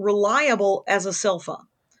as reliable as a cell phone.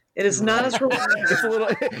 It is not as reliable.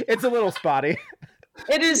 It's a little spotty.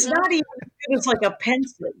 It is not even. It's like a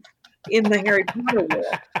pencil in the Harry Potter world.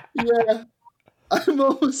 Yeah.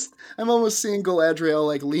 I'm almost seeing Galadriel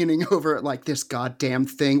like leaning over it like, this goddamn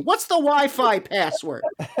thing. What's the Wi-Fi password?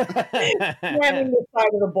 Slamming the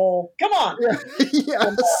side of the bowl. Come on. Yeah.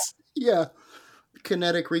 Yes. Yeah.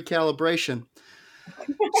 Kinetic recalibration.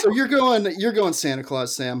 So you're going Santa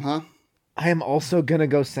Claus, Sam, huh? I am also gonna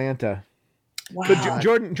go Santa. Wow. But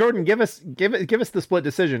Jordan, give us the split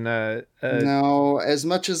decision. No, as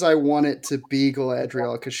much as I want it to be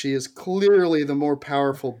Galadriel, because she is clearly the more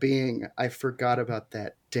powerful being, I forgot about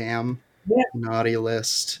that damn naughty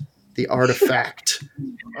list. The artifact.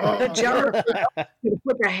 The jar.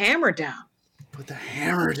 Put the hammer down. Put the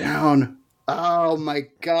hammer down. Oh my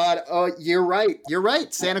God! Oh, you're right. You're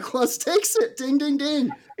right. Santa Claus takes it. Ding, ding,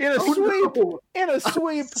 ding. In a sweep. No. In a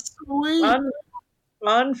sweep. Sweep.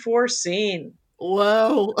 Unforeseen.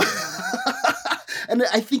 Wow. And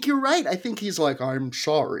I think you're right. I think he's like, I'm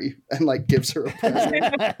sorry, and like gives her a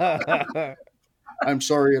present. I'm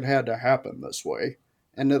sorry it had to happen this way.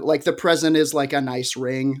 And like the present is like a nice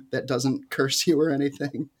ring that doesn't curse you or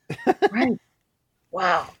anything. Right.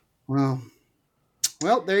 Wow.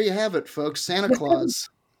 Well, there you have it, folks. Santa Claus.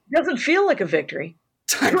 Doesn't feel like a victory.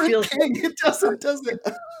 It doesn't, does it?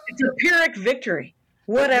 It's a Pyrrhic victory.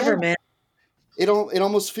 Whatever, man. It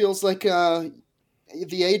almost feels like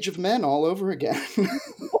the age of men all over again.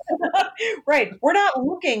 Right. We're not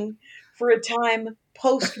looking for a time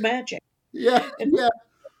post-magic. Yeah. You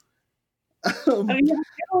ever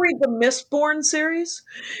read the Mistborn series?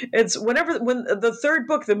 It's when the third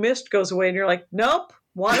book, The Mist, goes away, and you're like, nope,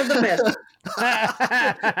 wanted the Mist.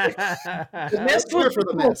 The Mist was for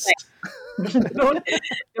the Mist. Don't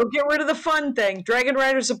get rid of the fun thing. Dragon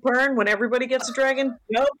Riders of Pern, when everybody gets a dragon,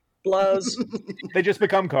 nope, blows. They just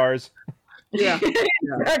become cars. Yeah.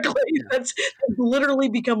 Exactly. That's literally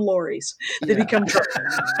become lorries. They become trucks.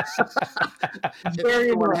 If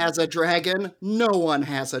everyone has a dragon, no one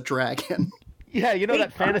has a dragon. Yeah, you know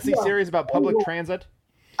that fantasy series about public transit?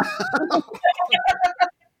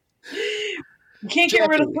 You can't get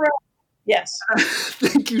rid of the Yes.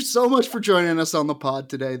 Thank you so much for joining us on the pod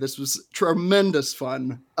today. This was tremendous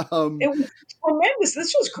fun. It was tremendous.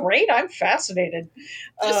 This was great. I'm fascinated.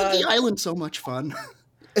 Isn't the island so much fun?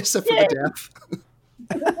 Except for the death.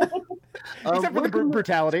 Except for the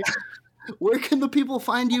brutality. Where can the people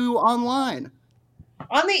find you online?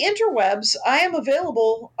 On the interwebs, I am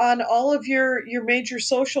available on all of your major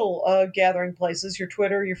social gathering places, your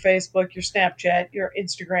Twitter, your Facebook, your Snapchat, your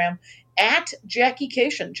Instagram, at Jackie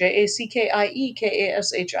Kashian, JACKIE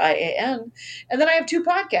KASHIAN. And then I have two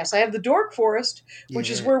podcasts. I have The Dork Forest, which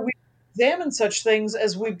is where we examine such things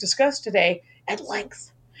as we've discussed today at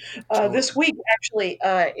length. This week, actually,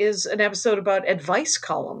 is an episode about advice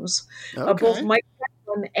columns. Okay. Both Mike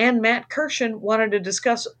and Matt Kirshen wanted to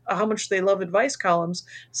discuss how much they love advice columns.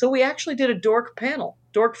 So we actually did a dork panel,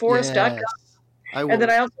 dorkforest.com. Yes, and then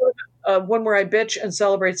I also have one where I bitch and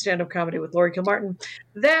celebrate stand-up comedy with Laurie Kilmartin.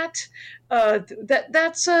 That's a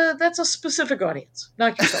specific audience,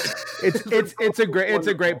 not yourself. It's a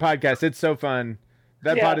great podcast. It's so fun.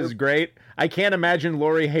 That pod is great. I can't imagine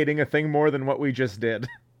Laurie hating a thing more than what we just did.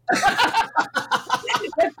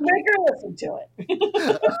 Let's make her listen to it.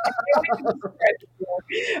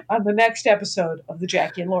 On the next episode of the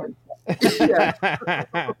Jackie and Lauren.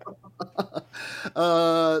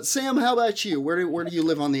 Sam, how about you? Where do you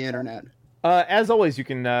live on the internet? As always, you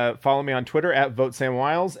can follow me on Twitter at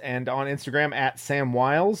VoteSamWiles and on Instagram at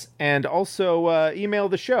SamWiles, and also email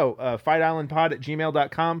the show,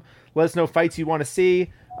 fightislandpod@gmail.com. Let us know fights you want to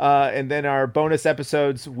see, and then our bonus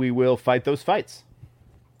episodes, we will fight those fights.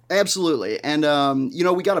 Absolutely. And,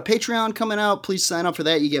 we got a Patreon coming out. Please sign up for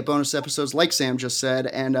that. You get bonus episodes like Sam just said.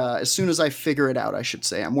 And as soon as I figure it out, I should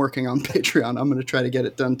say, I'm working on Patreon. I'm going to try to get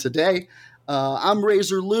it done today. I'm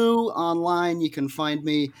Razor Lou online. You can find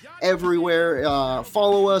me everywhere.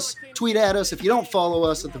 Follow us, tweet at us. If you don't follow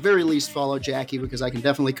us, at the very least, follow Jackie, because I can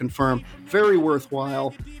definitely confirm very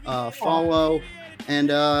worthwhile follow.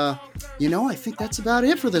 And, I think that's about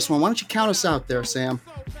it for this one. Why don't you count us out there, Sam?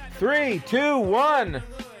 3, 2, 1.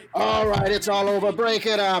 All right, it's all over. Break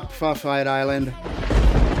it up for Fight Island.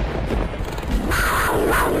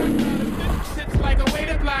 Shit's like a way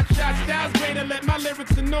to block shots. Styles way to let my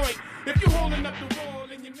lyrics annoy. If you holding up the wall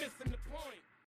and you're missing